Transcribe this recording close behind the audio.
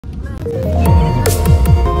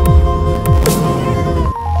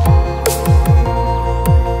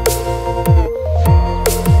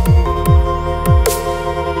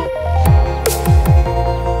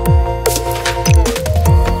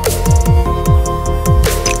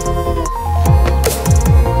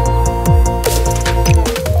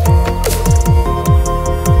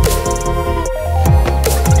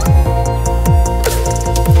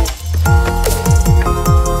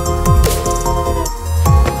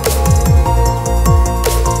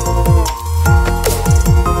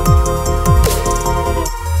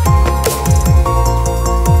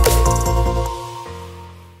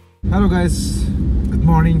Hello guys, good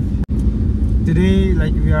morning. Today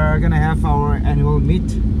we are gonna have our annual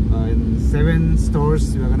meet in 7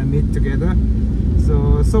 stores. We are gonna meet together.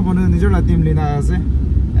 So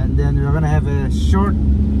and then we are gonna have a short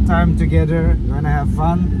time together. We're gonna have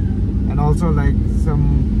fun and also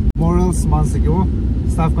some morals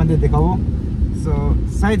stuff content. So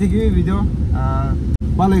side video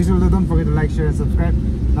don't forget to like, share and subscribe.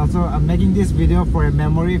 And also I'm making this video for a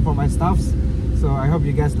memory for my staffs. So I hope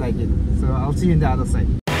you guys like it. So I'll see you on the other side.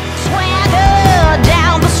 Swagger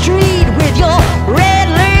down the street with your red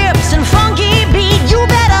lips and funky beat. You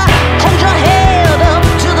better hold your head up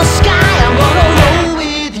to the sky. I'm gonna roll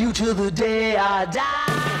with you till the day I die.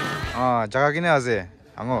 자가기네 하세.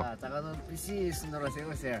 앙어. 자가도 PC 순으로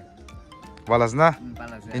세고 있어요. 발랐나?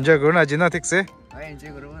 발랐어요. Enjoy करना जिना ठीक से?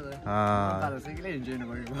 enjoy करो बस. हाँ. 발랐어 के लिए enjoy न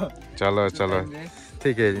करो. चलो चलो.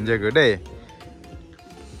 ठीक है, enjoy good day.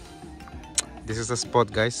 This is the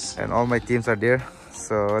spot, guys, and all my teams are there,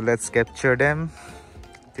 so let's capture them.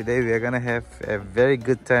 Today we are gonna have a very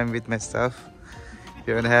good time with my staff.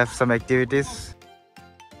 We're gonna have some activities.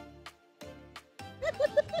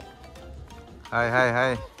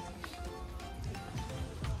 Hi.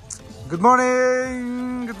 Good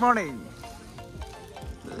morning. Good morning.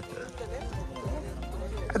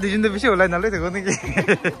 Good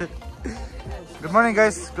morning,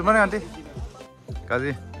 guys. Good morning, auntie.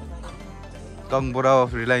 Kazi. Bora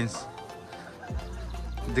of Reliance.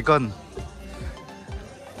 Deacon.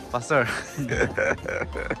 Pastor.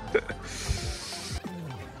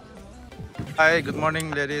 Hi, good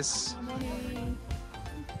morning, ladies.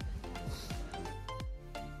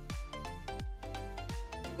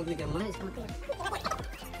 Good morning.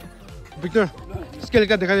 Victor, skill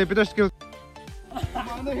ka dekha de Peter skill.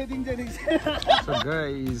 So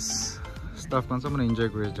guys, staff kan samne enjoy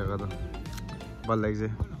kore jaga to. Bal lagse.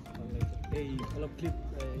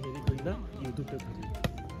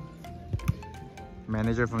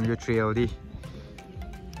 Manager from your 3LD.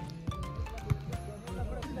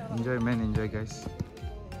 Enjoy, man, enjoy, guys.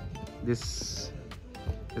 This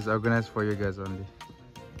is organized for you guys only.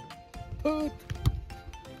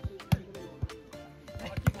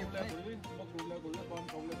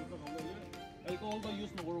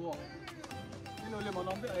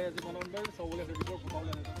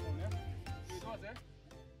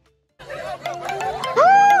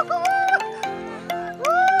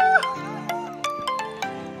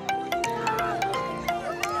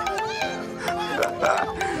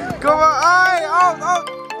 Come on, out!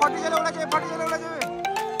 Party chalo lagi.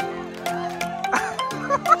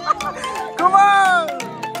 Come on!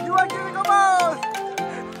 You are giving come on!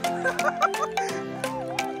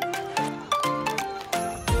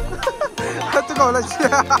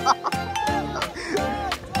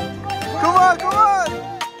 Come on!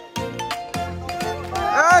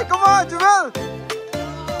 Hey, come on, Jubel!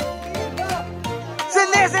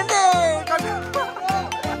 Cindy!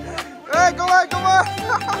 Hey, come on!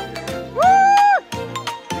 Woo!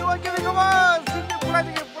 You are giving, come on! Cindy, pull it,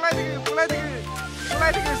 Cindy, pull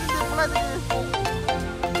it.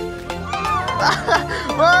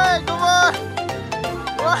 Hey, come on!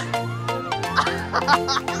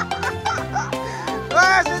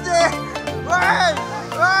 Hey, Cindy! Hey,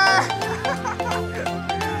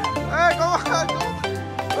 come on!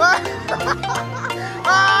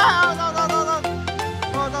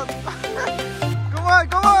 No.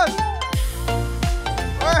 Come on!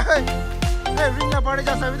 Hey, ring the party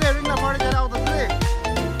just out of the way.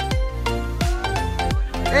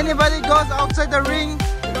 Anybody goes outside the ring,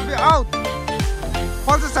 will be out.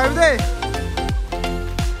 Hold the side there.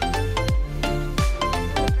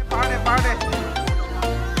 Party.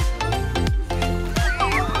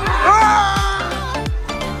 Come on!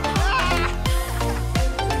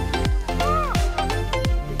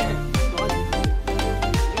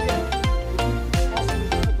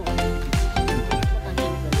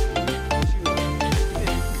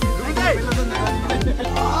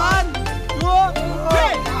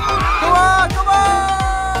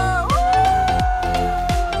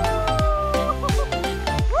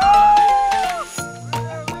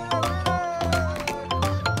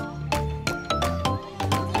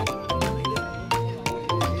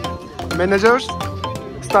 Managers,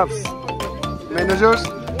 staffs. Managers,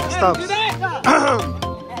 staffs.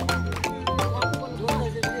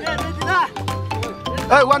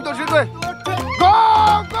 Hey, 1, 2, 3, 3. Go!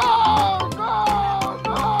 Go! Go!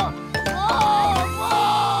 Go!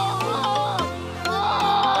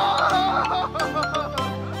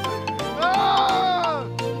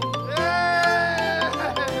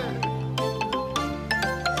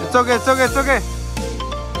 It's okay, it's okay, it's okay.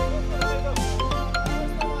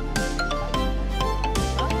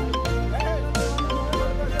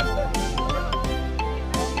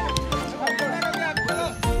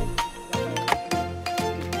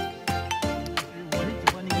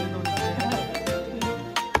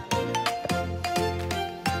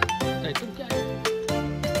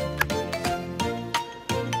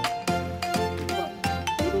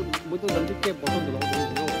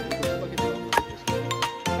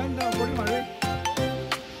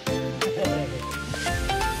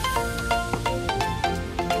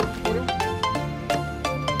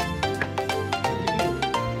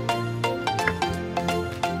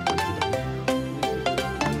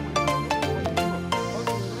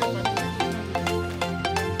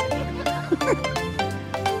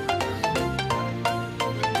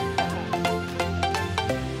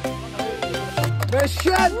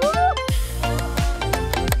 Mission!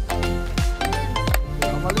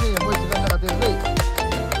 Normally, yung boy sila nakatirli.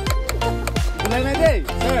 Tulay na day,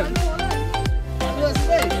 sir. Yes,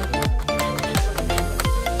 day.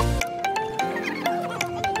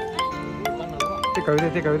 Take out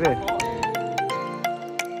it, take out it.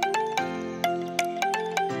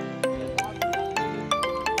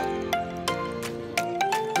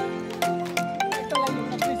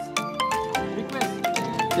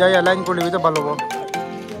 Yeah, line ko liwito balo ko.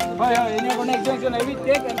 Ini connection I will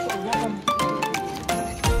take and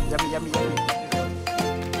Yummy.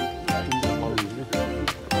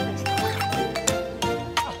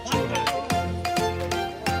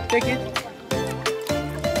 take it.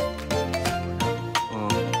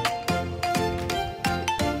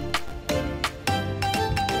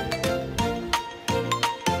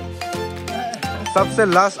 सबसे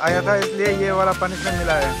last आया था इसलिए ये वाला punishment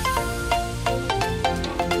मिला है।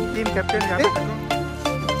 Team captain यहाँ पे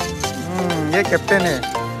ये कैप्टन है।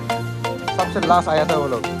 सबसे लास्ट आया था वो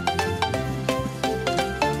लोग।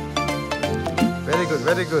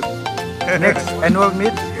 Very good. Next annual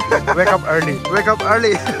meet, wake up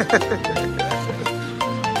early.